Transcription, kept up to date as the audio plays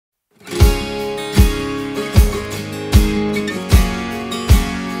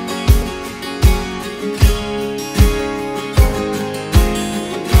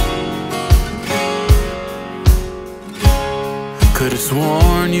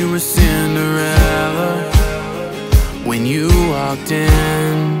you were Cinderella. When you walked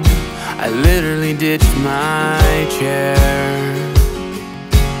in, I literally ditched my chair,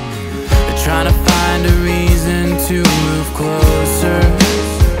 trying to find a reason to move closer,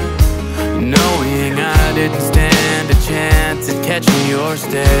 knowing I didn't stand a chance at catching your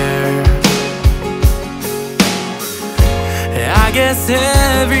stare. I guess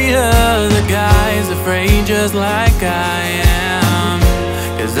every other guy's afraid just like I am,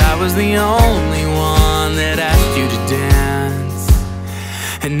 'cause I was the only one that asked you to dance.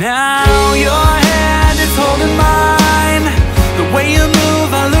 And now your hand is holding mine. The way you move,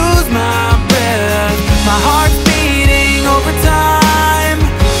 I lose my breath. My heart's beating over time,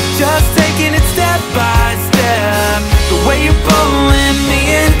 just taking it step by step. The way you're pulling me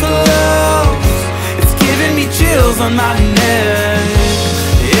in close, it's giving me chills on my neck.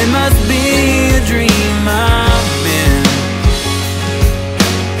 It must be a dream I'm in.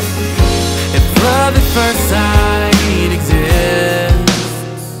 If love at first sight exists,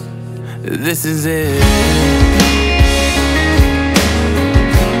 this is it.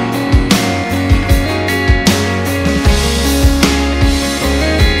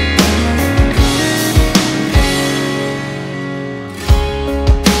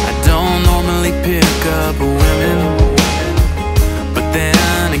 Pick up women, but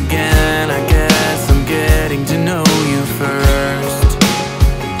then again I guess I'm getting to know you first.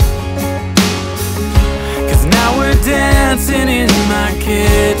 'Cause now we're dancing in my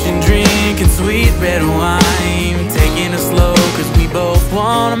kitchen, drinking sweet red wine, taking it slow 'cause we both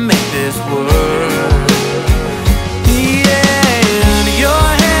wanna make this work. Yeah, your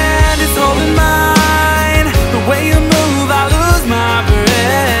hand is holding mine. The way you move, I lose my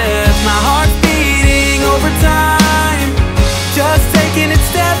breath. My heart's over time, just taking it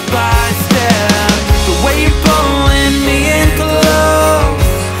step by step. The way you're pulling me in close,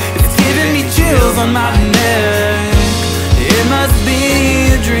 it's giving me chills on my neck. It must be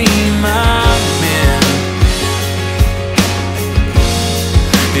a dream I'm in.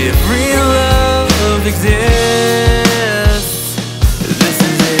 If real love exists, this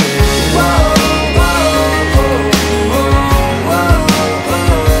is it. Whoa.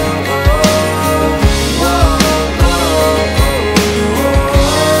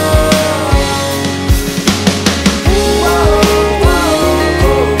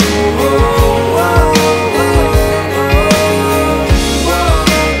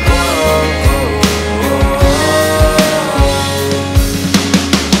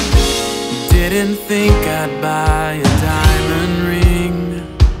 Didn't think I'd buy a diamond ring.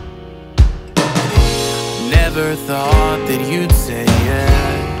 Never thought that you'd say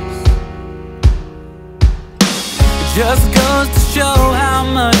yes. It just goes to show how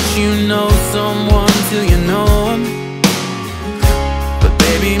much you know someone till you know him. But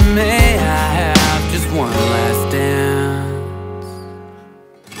baby, may I have just one last dance?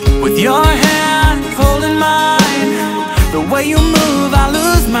 With your hand holding mine, the way you move, I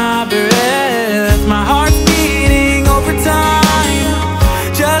lose my breath. My heart's beating over time,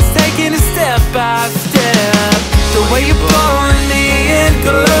 just taking it step by step. The way you're pulling me in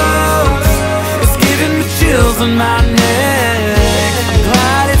close, it's giving me chills on my neck. I'm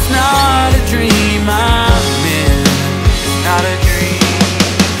glad it's not a dream I'm in. It's not a dream,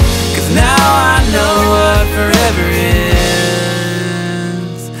 'cause now I know what forever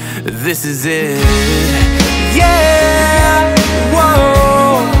is. This is it, yeah.